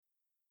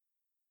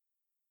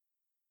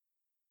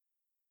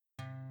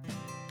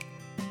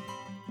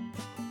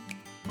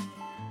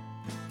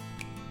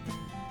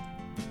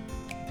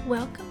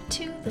Welcome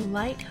to the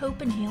Light,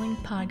 Hope, and Healing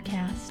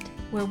podcast,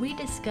 where we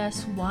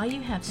discuss why you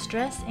have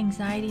stress,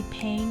 anxiety,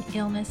 pain,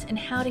 illness, and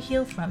how to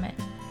heal from it.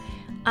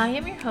 I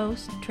am your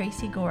host,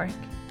 Tracy Gorick.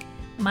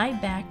 My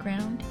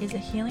background is a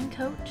healing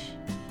coach,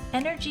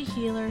 energy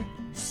healer,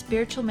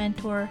 spiritual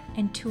mentor,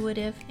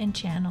 intuitive, and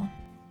channel.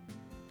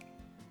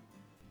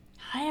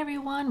 Hi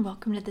everyone,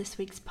 welcome to this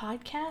week's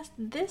podcast.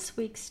 This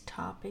week's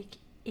topic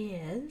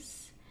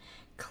is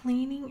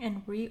cleaning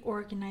and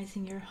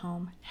reorganizing your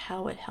home,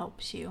 how it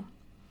helps you.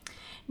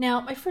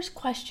 Now, my first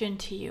question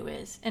to you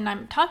is, and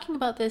I'm talking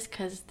about this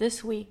because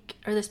this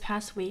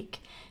past week,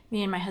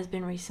 me and my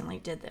husband recently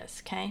did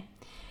this, okay?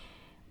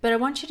 But I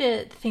want you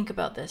to think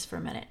about this for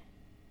a minute.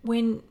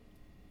 When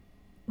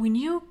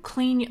you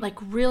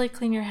really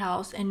clean your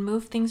house and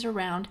move things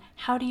around,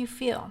 how do you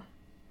feel?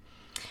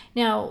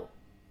 Now,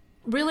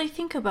 really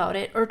think about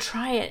it or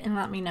try it and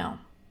let me know.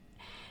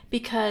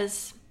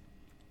 Because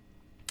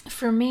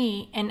for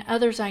me and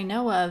others I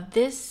know of,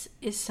 this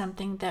is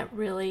something that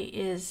really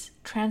is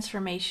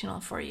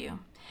transformational for you,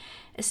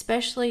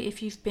 especially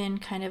if you've been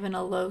kind of in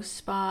a low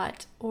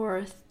spot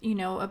or,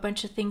 a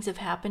bunch of things have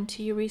happened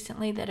to you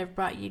recently that have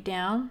brought you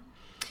down.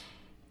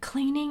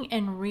 Cleaning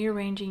and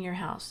rearranging your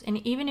house. And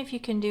even if you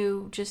can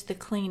do just the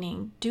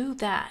cleaning, do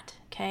that,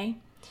 okay?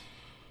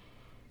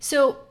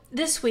 So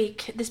this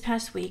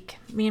past week,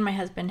 me and my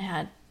husband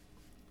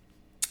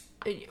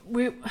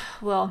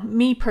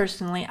me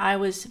personally, I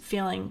was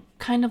feeling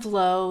kind of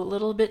low, a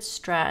little bit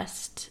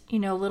stressed, a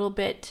little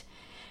bit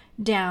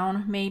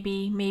down,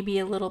 maybe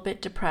a little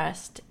bit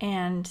depressed.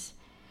 And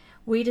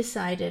we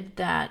decided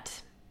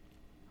that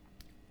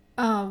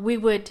we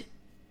would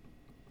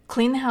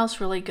clean the house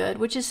really good,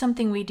 which is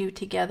something we do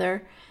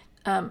together,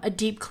 a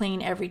deep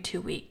clean every 2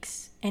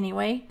 weeks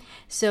anyway.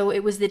 So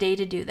it was the day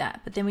to do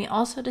that. But then we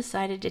also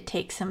decided to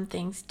take some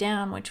things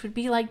down, which would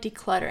be like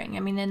decluttering.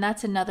 And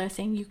that's another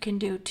thing you can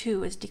do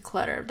too, is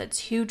declutter. That's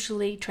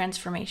hugely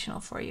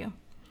transformational for you.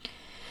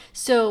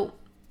 So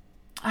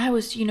I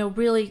was,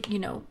 really,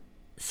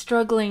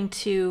 struggling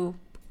to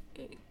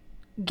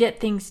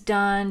get things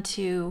done,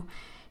 to,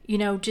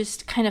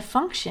 just kind of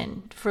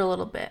function for a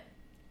little bit.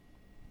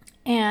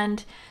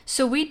 And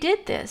so we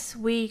did this.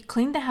 We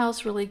cleaned the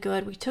house really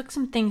good. We took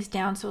some things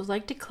down, so it was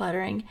like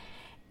decluttering,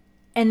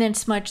 and then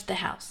smudged the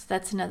house.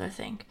 That's another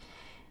thing.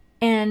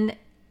 And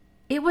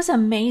it was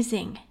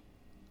amazing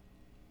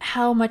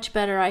how much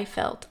better I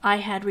felt. I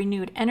had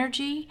renewed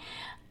energy.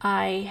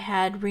 I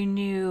had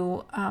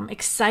renewed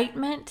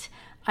excitement.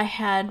 I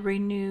had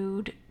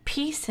renewed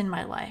peace in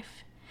my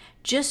life.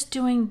 Just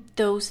doing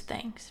those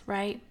things,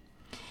 right?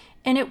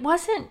 And it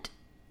wasn't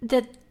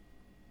that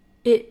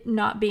it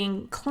not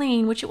being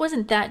clean, which it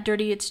wasn't that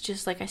dirty. It's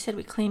just, like I said,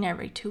 we clean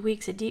every 2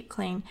 weeks, a deep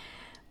clean.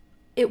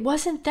 It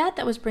wasn't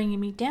that was bringing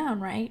me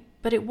down, right?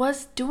 But it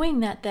was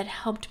doing that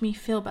helped me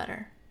feel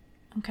better,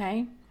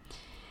 okay?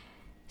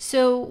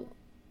 So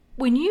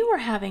when you are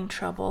having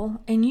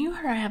trouble and you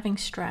are having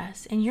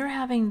stress and you're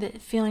having the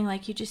feeling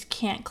like you just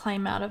can't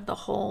climb out of the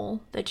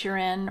hole that you're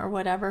in or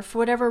whatever, for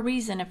whatever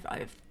reason,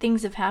 if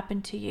things have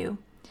happened to you,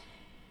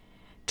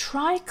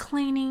 try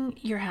cleaning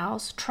your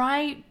house,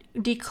 try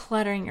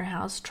decluttering your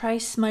house, try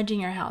smudging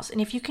your house. And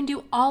if you can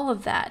do all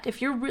of that,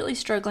 if you're really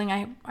struggling,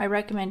 I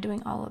recommend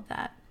doing all of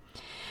that.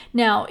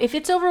 Now, if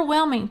it's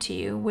overwhelming to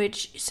you,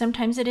 which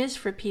sometimes it is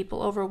for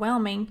people,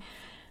 overwhelming,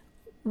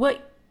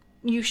 what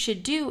you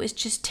should do is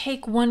just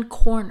take one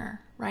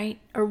corner, right?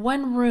 Or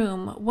one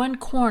room, one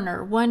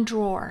corner, one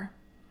drawer.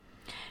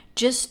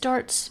 Just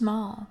start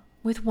small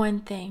with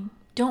one thing.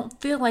 Don't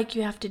feel like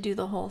you have to do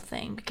the whole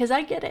thing, because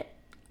I get it.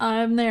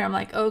 I'm there. I'm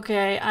like,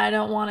 okay, I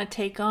don't want to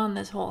take on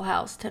this whole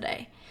house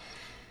today.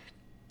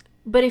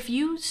 But if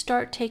you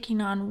start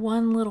taking on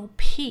one little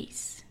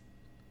piece,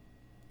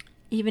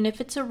 even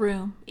if it's a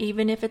room,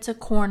 even if it's a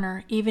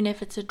corner, even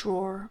if it's a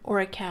drawer or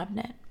a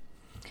cabinet,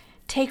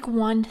 take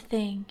one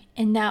thing,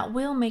 and that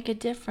will make a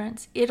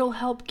difference. It'll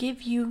help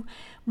give you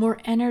more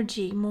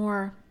energy,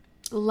 more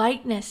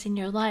lightness in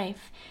your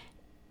life,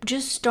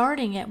 just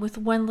starting it with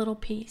one little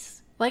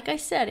piece. Like I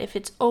said, if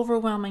it's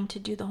overwhelming to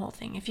do the whole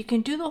thing, if you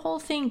can do the whole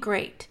thing,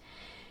 great.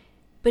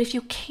 But if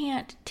you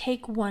can't,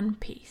 take one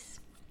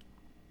piece.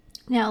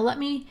 Now, let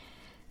me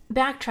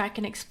backtrack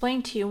and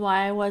explain to you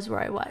why I was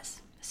where I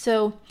was.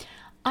 So,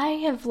 I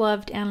have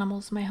loved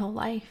animals my whole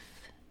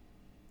life.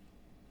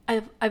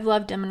 I've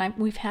loved them, and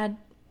we've had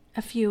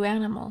a few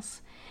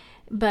animals.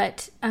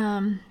 But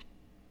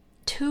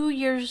 2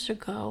 years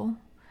ago,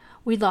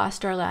 we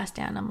lost our last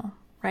animal,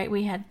 right?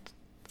 We had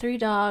 3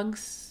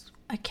 dogs,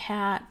 a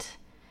cat,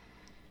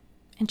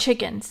 and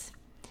chickens.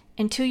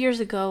 And 2 years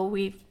ago,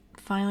 we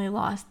finally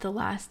lost the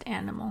last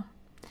animal.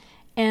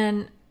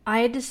 And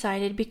I had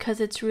decided,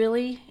 because it's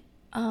really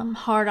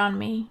hard on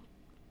me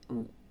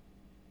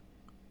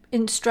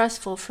and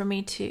stressful for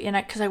me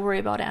because I worry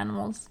about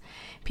animals.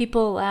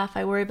 People laugh,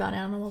 I worry about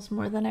animals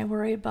more than I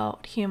worry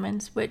about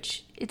humans,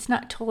 which it's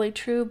not totally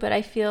true, but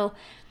I feel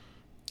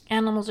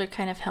animals are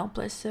kind of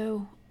helpless,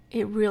 so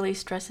it really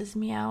stresses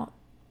me out.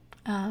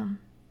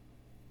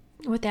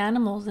 with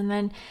animals. And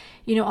then,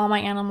 you know, all my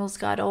animals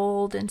got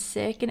old and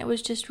sick, and it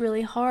was just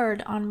really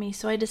hard on me.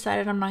 So I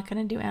decided I'm not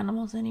going to do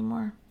animals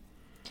anymore.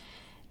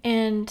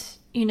 And,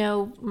 you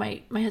know,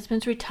 my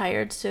husband's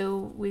retired,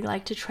 so we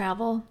like to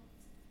travel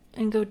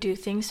and go do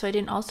things. So I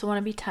didn't also want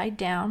to be tied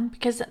down,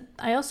 because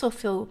I also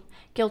feel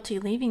guilty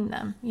leaving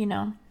them, you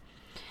know.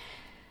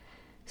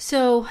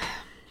 So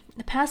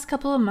the past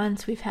couple of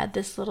months, we've had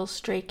this little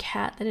stray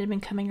cat that had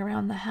been coming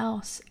around the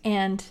house,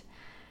 and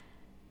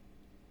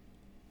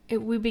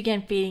we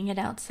began feeding it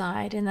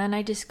outside. And then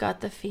I just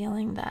got the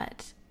feeling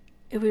that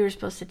we were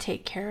supposed to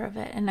take care of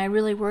it. And I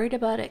really worried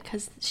about it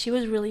because she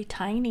was really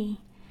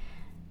tiny,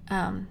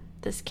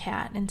 this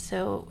cat. And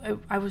so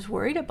I was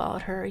worried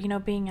about her, you know,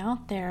 being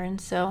out there. And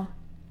so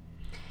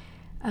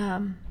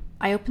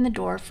I opened the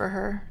door for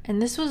her.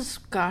 And this was,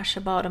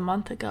 about a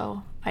month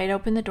ago. I had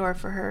opened the door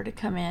for her to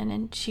come in,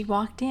 and she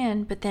walked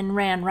in, but then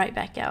ran right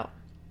back out.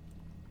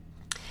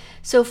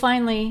 So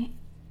finally,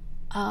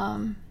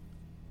 a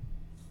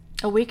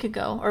week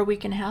ago, or a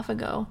week and a half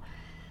ago,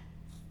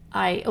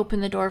 I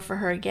opened the door for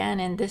her again,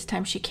 and this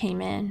time she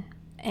came in,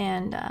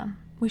 and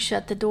we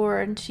shut the door,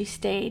 and she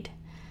stayed.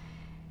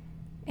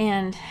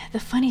 And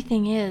the funny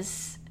thing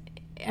is,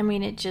 I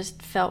mean, it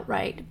just felt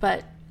right,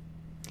 but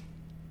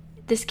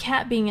this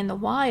cat being in the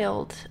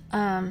wild,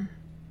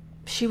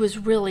 she was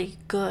really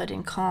good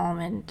and calm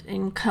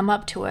and come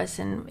up to us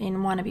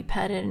and want to be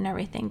petted and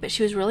everything. But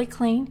she was really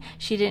clean.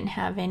 She didn't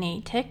have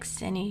any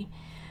ticks, any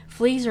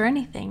fleas or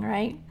anything,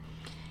 right?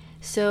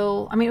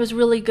 So, I mean, it was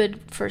really good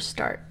first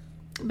start.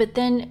 But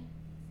then,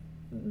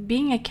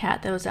 being a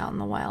cat that was out in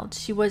the wild,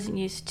 she wasn't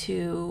used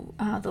to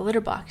the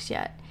litter box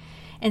yet.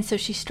 And so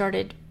she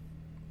started,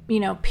 you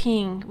know,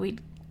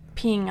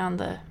 peeing on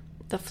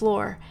the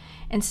floor.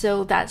 And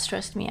so that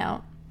stressed me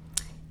out.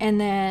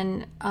 And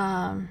then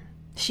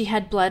she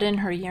had blood in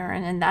her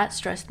urine, and that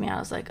stressed me out. I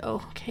was like,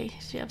 oh, okay,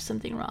 she has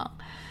something wrong.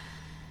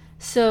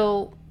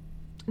 So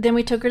then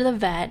we took her to the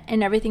vet,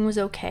 and everything was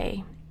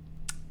okay.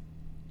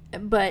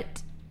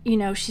 But, you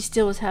know, she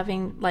still was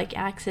having, like,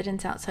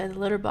 accidents outside the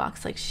litter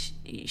box. Like,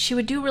 she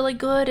would do really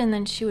good, and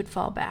then she would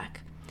fall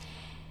back.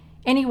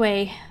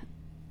 Anyway,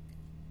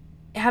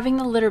 having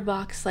the litter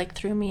box, like,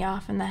 threw me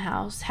off in the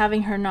house.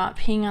 Having her not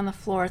peeing on the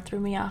floor threw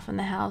me off in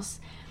the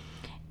house.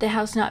 The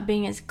house not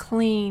being as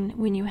clean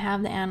when you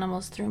have the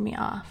animals threw me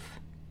off.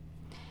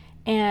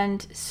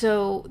 And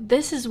so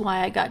this is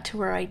why I got to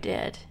where I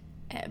did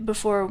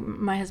before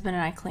my husband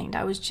and I cleaned.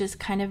 I was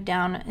just kind of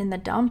down in the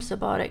dumps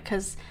about it,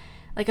 because,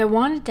 like, I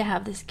wanted to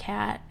have this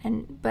cat,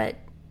 but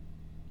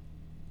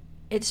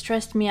it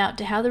stressed me out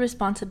to have the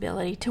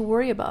responsibility to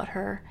worry about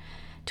her,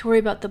 to worry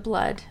about the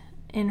blood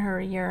in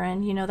her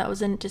urine. You know, that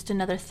was just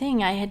another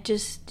thing. I had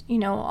just, you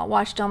know,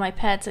 watched all my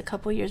pets a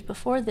couple years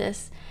before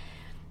this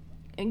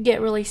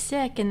get really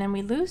sick, and then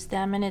we lose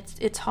them, and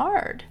it's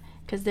hard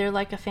because they're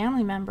like a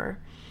family member.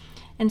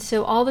 And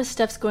so all this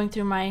stuff's going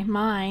through my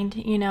mind,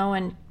 you know,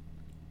 and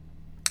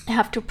I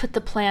have to put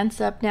the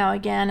plants up now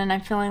again, and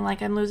I'm feeling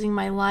like I'm losing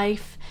my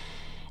life.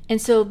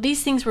 And so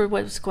these things were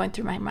what was going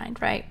through my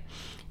mind, right?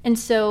 And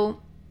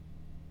so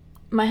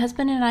my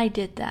husband and I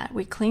did that.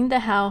 We cleaned the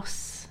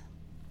house,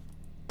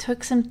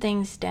 took some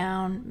things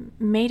down,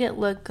 made it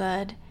look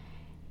good,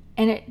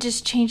 and it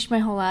just changed my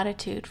whole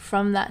attitude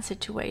from that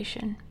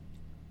situation.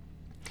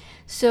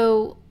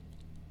 So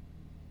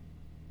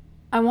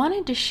I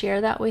wanted to share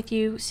that with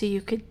you so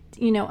you could,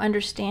 you know,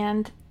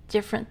 understand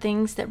different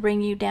things that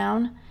bring you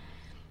down.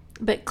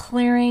 But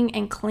clearing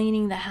and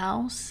cleaning the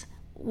house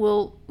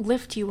will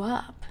lift you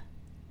up.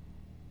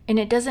 And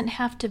it doesn't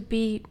have to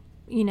be,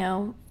 you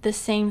know, the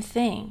same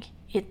thing.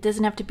 It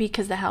doesn't have to be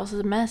because the house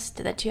is a mess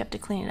that you have to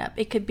clean it up.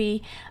 It could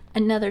be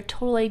another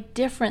totally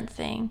different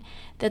thing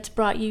that's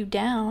brought you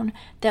down,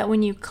 that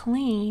when you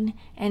clean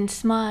and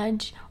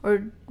smudge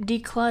or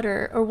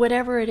declutter or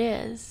whatever it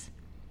is,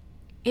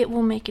 it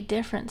will make a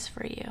difference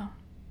for you.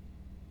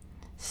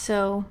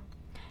 So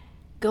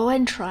go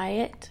ahead and try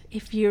it.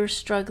 If you're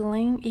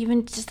struggling,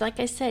 even just like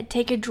I said,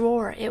 take a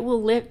drawer. It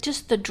will lift,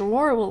 just the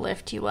drawer will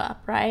lift you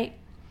up, right?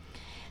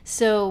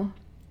 So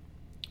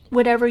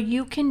whatever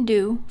you can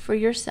do for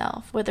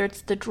yourself, whether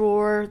it's the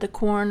drawer, the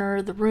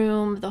corner, the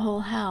room, the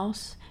whole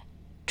house,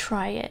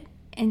 try it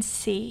and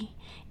see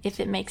if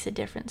it makes a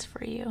difference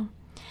for you.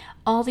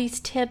 All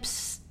these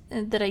tips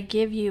that I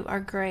give you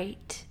are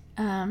great.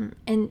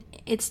 And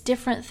it's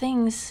different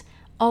things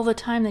all the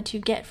time that you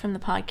get from the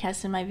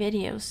podcast and my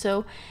videos.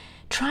 So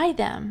try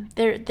them.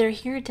 They're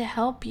here to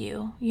help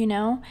you, you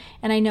know.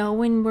 And I know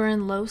when we're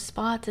in low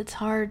spots, it's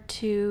hard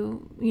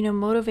to, you know,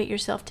 motivate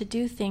yourself to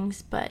do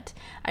things. But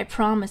I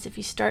promise, if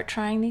you start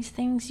trying these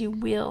things, you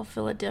will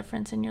feel a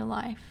difference in your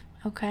life.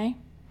 Okay?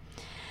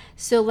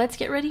 So let's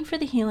get ready for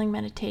the healing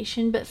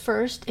meditation. But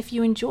first, if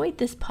you enjoyed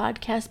this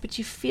podcast, but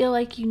you feel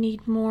like you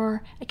need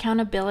more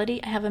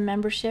accountability, I have a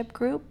membership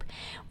group.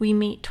 We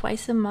meet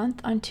twice a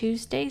month on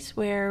Tuesdays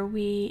where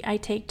I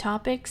take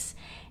topics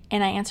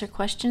and I answer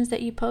questions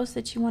that you post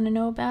that you want to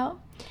know about.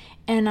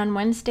 And on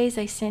Wednesdays,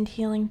 I send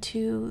healing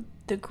to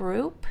the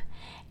group.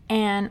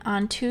 And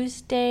on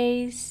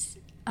Tuesdays,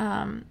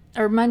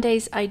 or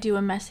Mondays, I do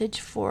a message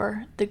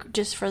for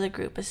just for the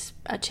group,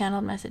 a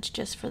channeled message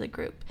just for the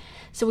group.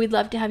 So we'd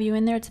love to have you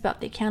in there. It's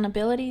about the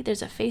accountability.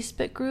 There's a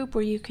Facebook group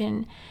where you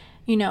can,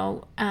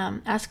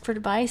 ask for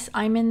advice.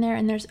 I'm in there,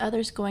 and there's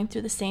others going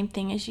through the same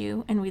thing as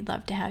you, and we'd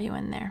love to have you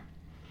in there.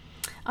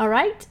 All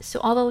right, so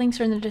all the links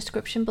are in the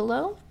description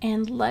below,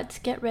 and let's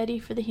get ready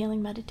for the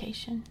healing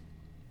meditation.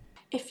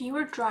 If you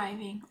are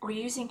driving or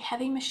using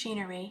heavy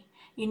machinery,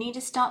 you need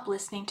to stop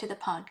listening to the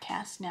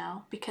podcast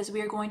now, because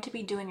we are going to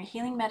be doing a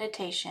healing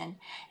meditation,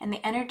 and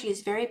the energy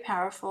is very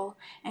powerful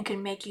and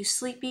can make you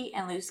sleepy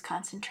and lose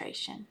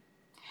concentration.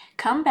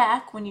 Come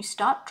back when you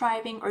stop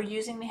driving or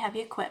using the heavy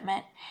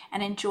equipment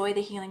and enjoy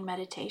the healing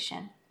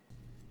meditation.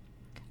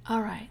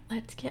 All right,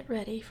 let's get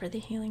ready for the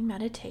healing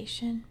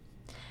meditation.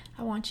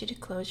 I want you to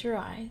close your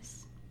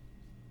eyes.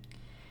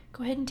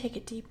 Go ahead and take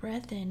a deep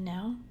breath in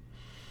now.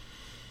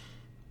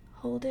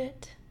 Hold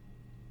it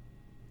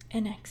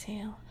and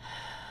exhale.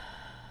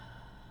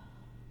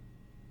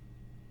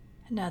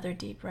 Another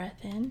deep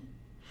breath in.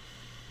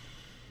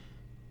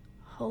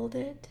 Hold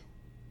it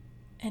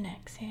and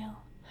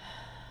exhale.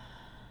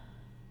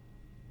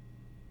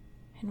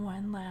 And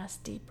one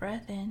last deep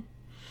breath in.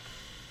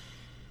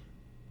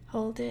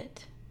 Hold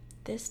it.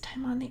 This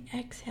time on the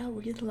exhale,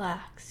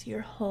 relax your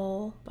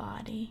whole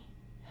body.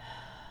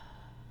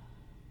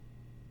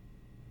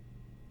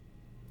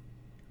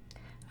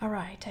 All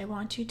right, I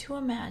want you to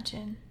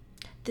imagine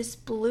this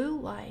blue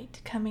light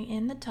coming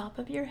in the top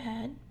of your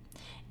head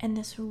and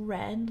this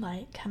red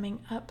light coming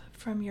up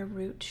from your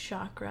root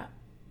chakra,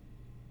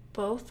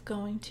 both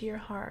going to your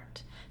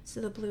heart.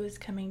 So the blue is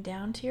coming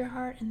down to your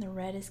heart and the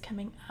red is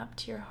coming up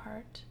to your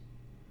heart.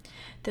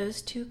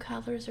 Those two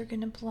colors are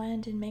going to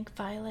blend and make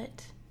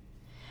violet.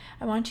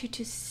 I want you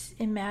to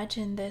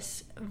imagine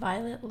this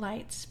violet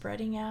light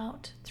spreading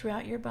out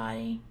throughout your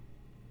body.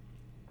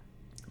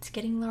 It's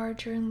getting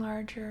larger and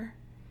larger.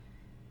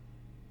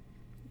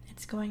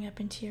 It's going up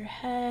into your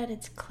head.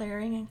 It's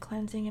clearing and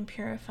cleansing and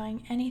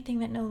purifying anything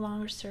that no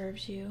longer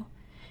serves you.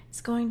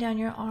 It's going down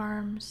your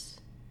arms,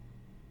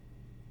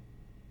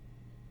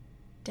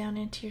 down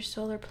into your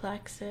solar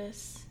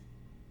plexus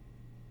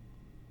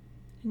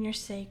and your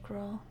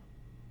sacral,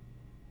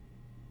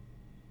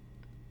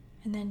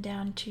 and then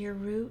down to your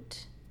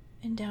root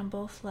and down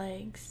both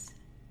legs,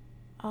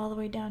 all the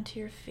way down to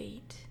your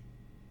feet.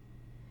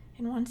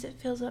 And once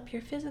it fills up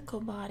your physical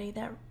body,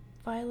 that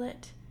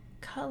violet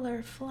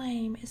color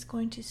flame is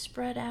going to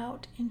spread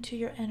out into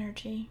your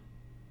energy,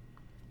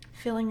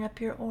 filling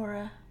up your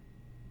aura,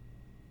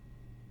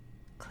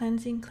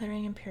 cleansing,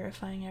 clearing, and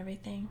purifying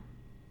everything.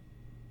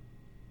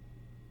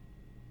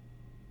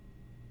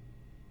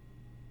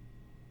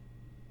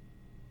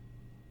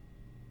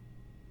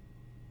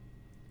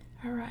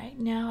 All right,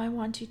 now I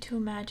want you to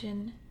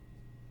imagine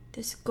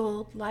this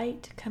gold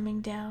light coming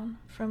down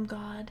from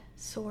God,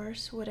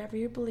 Source, whatever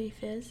your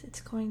belief is.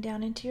 It's going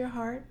down into your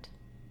heart.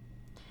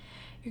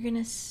 You're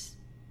going to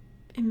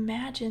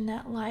imagine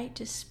that light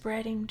just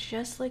spreading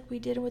just like we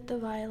did with the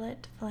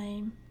violet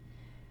flame,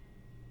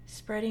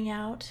 spreading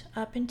out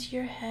up into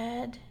your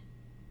head,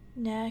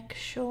 neck,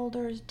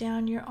 shoulders,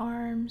 down your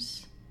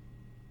arms,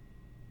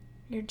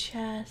 your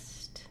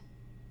chest,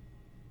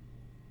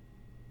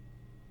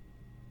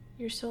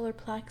 your solar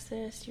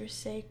plexus, your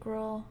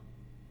sacral,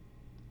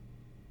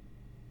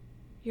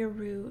 your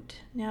root,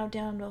 now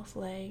down both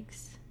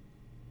legs.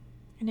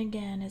 And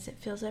again, as it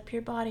fills up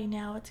your body,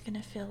 now it's going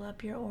to fill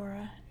up your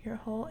aura, your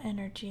whole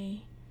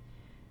energy.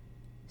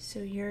 So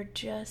you're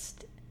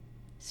just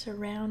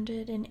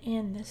surrounded and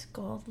in this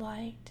gold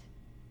light.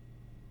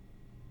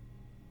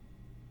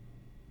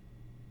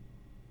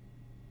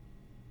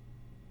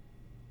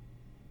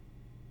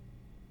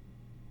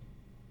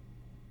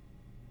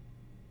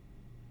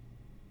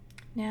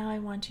 Now I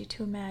want you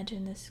to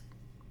imagine this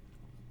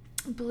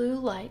blue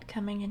light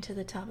coming into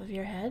the top of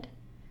your head.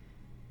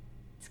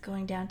 It's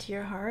going down to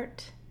your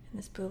heart, and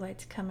this blue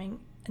light's coming,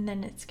 and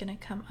then it's going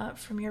to come up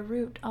from your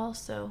root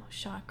also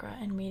chakra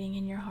and meeting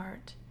in your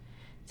heart.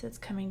 So it's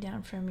coming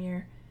down from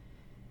your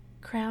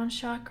crown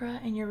chakra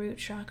and your root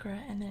chakra,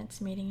 and then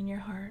it's meeting in your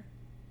heart.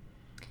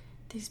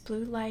 These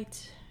blue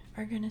lights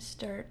are going to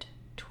start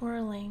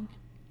twirling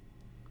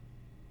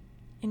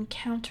in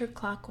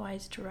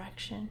counterclockwise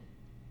direction.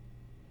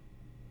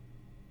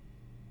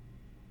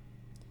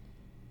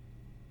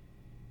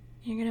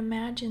 You're going to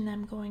imagine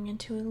them going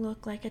into a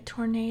look like a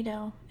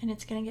tornado, and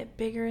it's going to get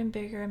bigger and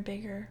bigger and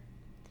bigger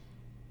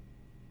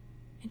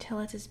until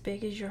it's as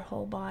big as your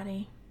whole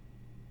body.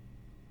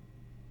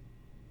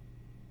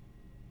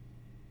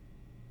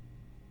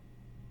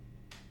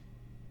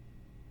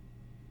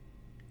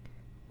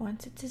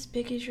 Once it's as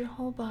big as your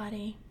whole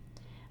body,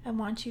 I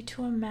want you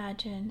to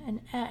imagine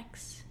an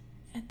X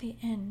at the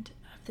end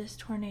of this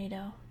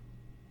tornado.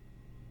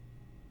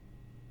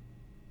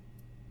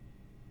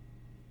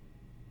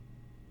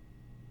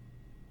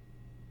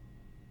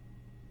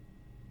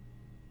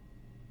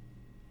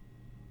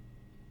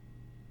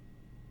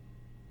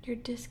 You're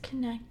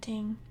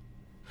disconnecting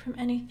from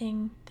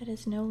anything that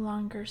is no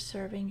longer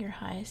serving your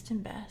highest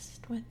and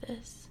best with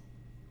this.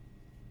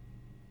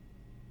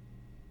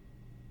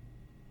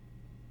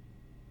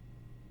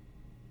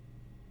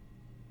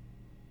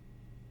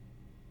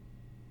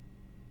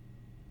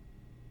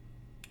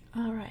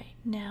 All right,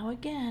 now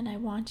again, I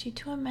want you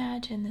to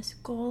imagine this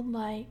gold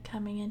light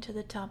coming into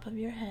the top of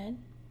your head.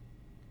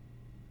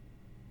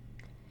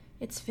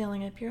 It's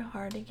filling up your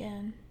heart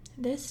again.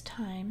 This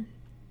time,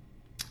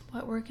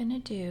 what we're going to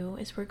do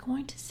is we're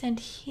going to send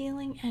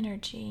healing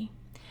energy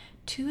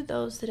to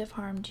those that have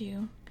harmed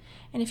you.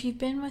 And if you've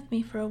been with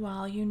me for a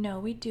while, you know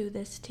we do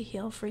this to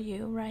heal for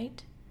you,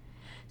 right?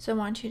 So I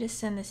want you to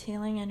send this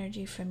healing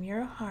energy from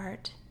your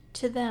heart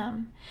to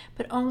them,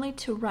 but only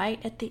to right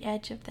at the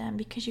edge of them,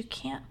 because you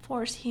can't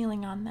force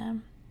healing on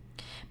them.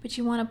 But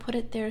you want to put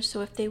it there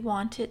so if they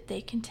want it, they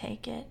can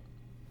take it.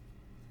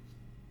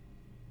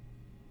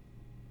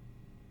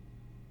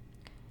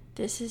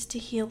 This is to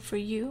heal for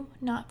you,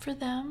 not for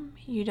them.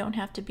 You don't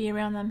have to be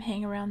around them,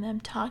 hang around them,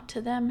 talk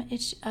to them.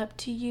 It's up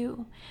to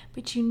you.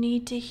 But you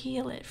need to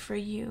heal it for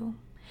you.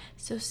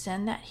 So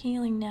send that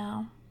healing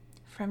now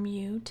from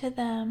you to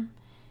them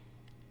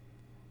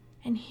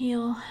and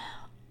heal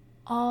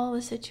all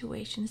the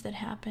situations that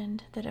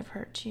happened that have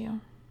hurt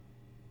you.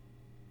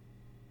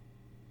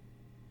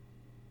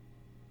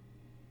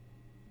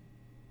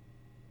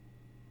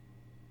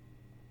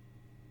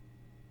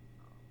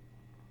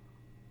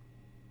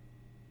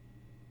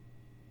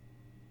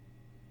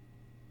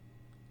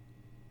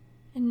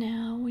 And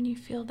now, when you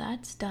feel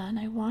that's done,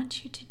 I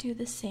want you to do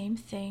the same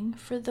thing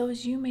for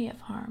those you may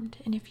have harmed.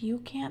 And if you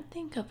can't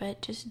think of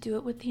it, just do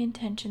it with the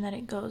intention that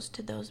it goes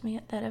to those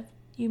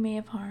you may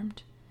have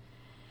harmed.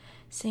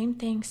 Same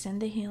thing,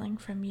 send the healing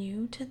from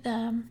you to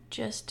them,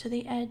 just to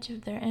the edge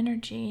of their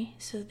energy,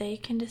 so they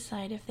can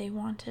decide if they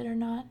want it or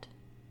not.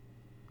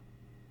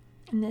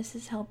 And this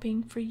is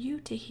helping for you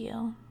to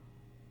heal.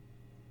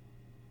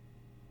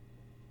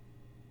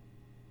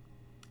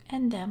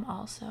 And them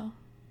also.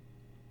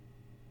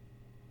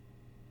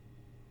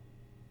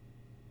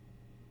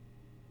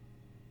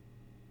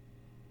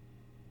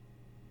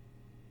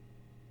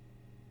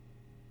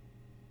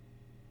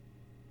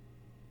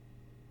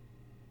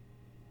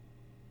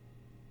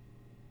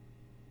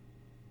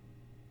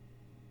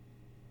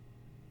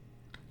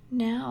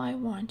 Now I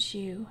want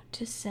you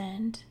to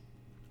send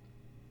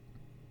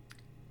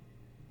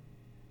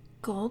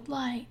gold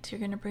light. You're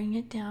going to bring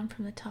it down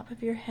from the top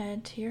of your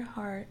head to your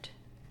heart.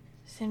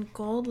 Send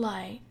gold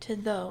light to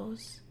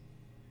those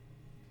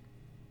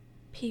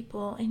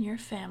people in your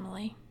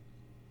family.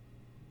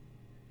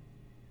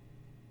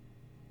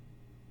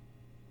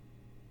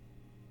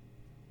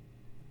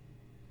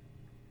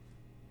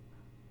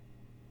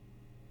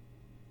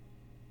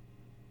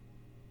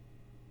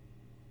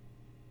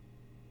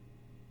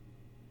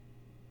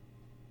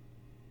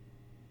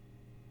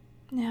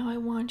 Now I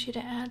want you to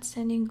add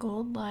sending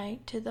gold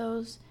light to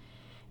those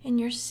in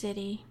your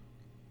city.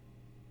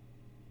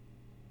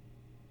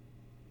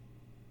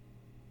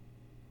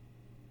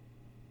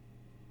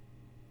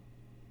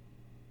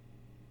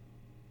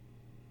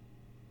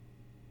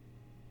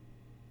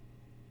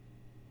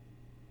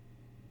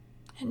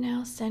 And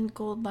now send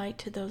gold light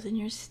to those in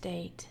your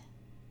state.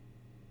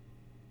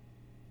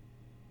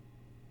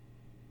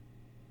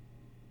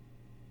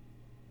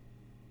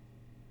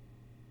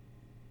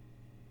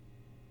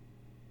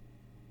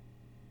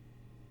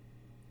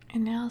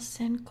 And now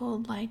send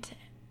gold light to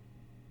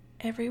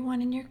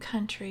everyone in your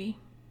country.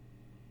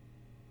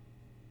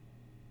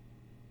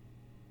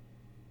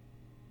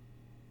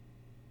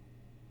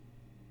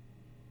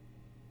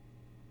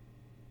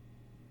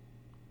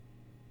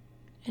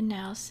 And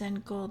now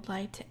send gold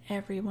light to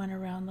everyone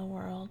around the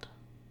world.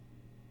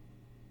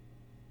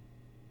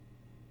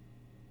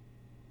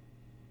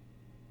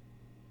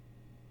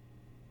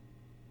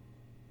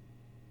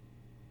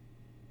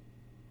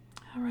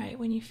 All right,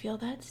 when you feel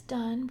that's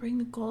done, bring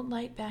the gold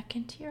light back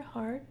into your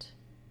heart.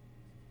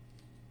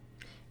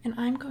 And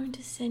I'm going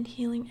to send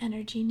healing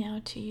energy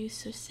now to you,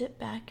 so sit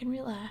back and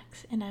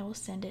relax, and I will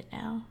send it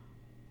now.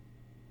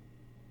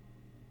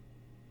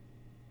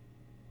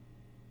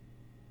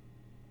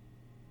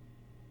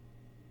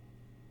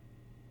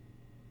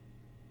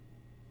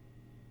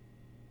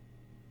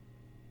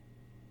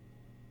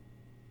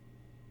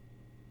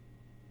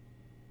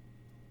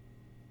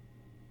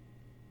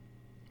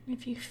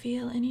 If you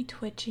feel any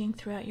twitching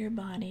throughout your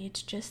body,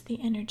 it's just the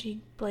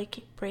energy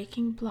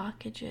breaking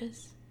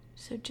blockages.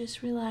 So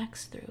just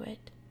relax through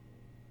it.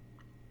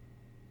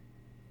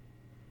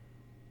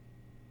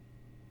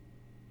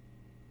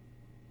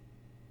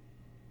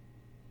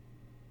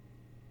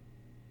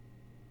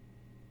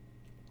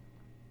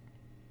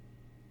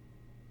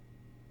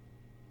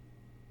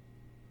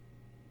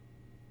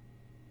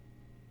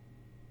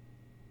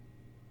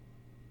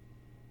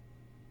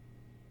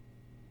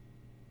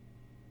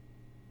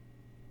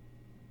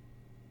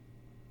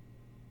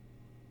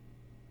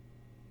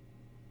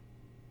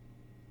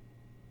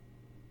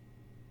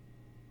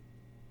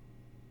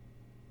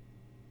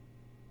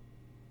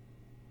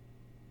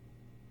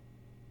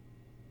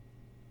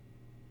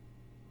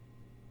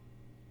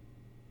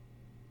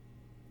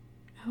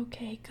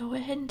 Okay, go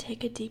ahead and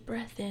take a deep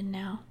breath in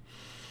now.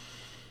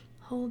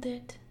 Hold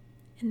it.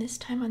 And this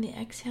time on the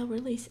exhale,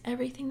 release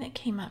everything that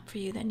came up for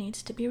you that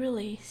needs to be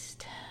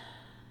released.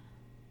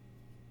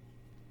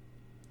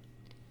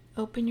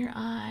 Open your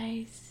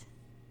eyes.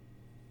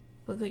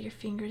 Wiggle your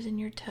fingers and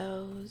your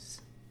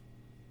toes.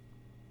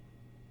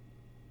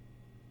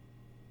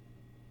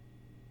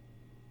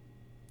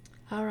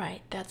 All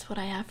right, that's what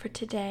I have for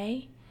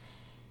today.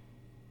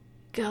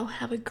 Go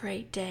have a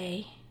great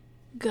day.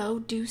 Go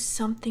do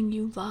something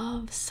you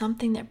love,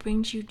 something that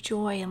brings you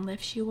joy and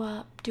lifts you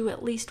up. Do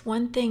at least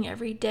one thing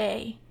every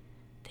day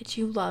that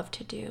you love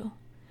to do.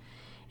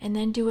 And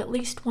then do at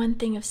least one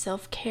thing of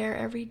self-care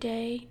every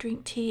day.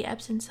 Drink tea,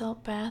 Epsom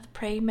salt bath,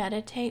 pray,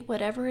 meditate,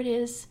 whatever it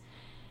is.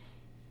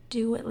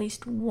 Do at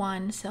least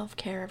one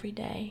self-care every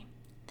day.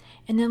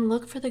 And then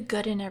look for the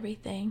good in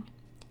everything.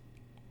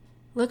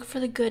 Look for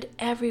the good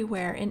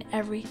everywhere in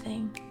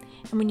everything.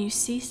 And when you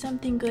see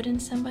something good in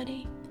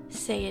somebody,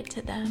 say it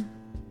to them.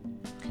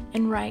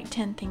 And write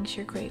 10 things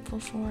you're grateful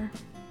for.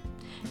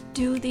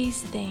 Do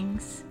these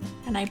things,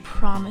 and I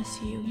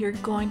promise you, you're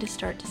going to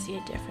start to see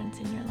a difference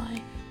in your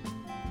life.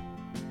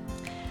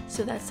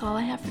 So that's all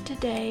I have for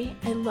today.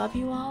 I love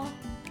you all.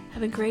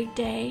 Have a great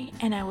day,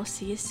 and I will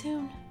see you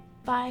soon.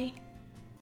 Bye.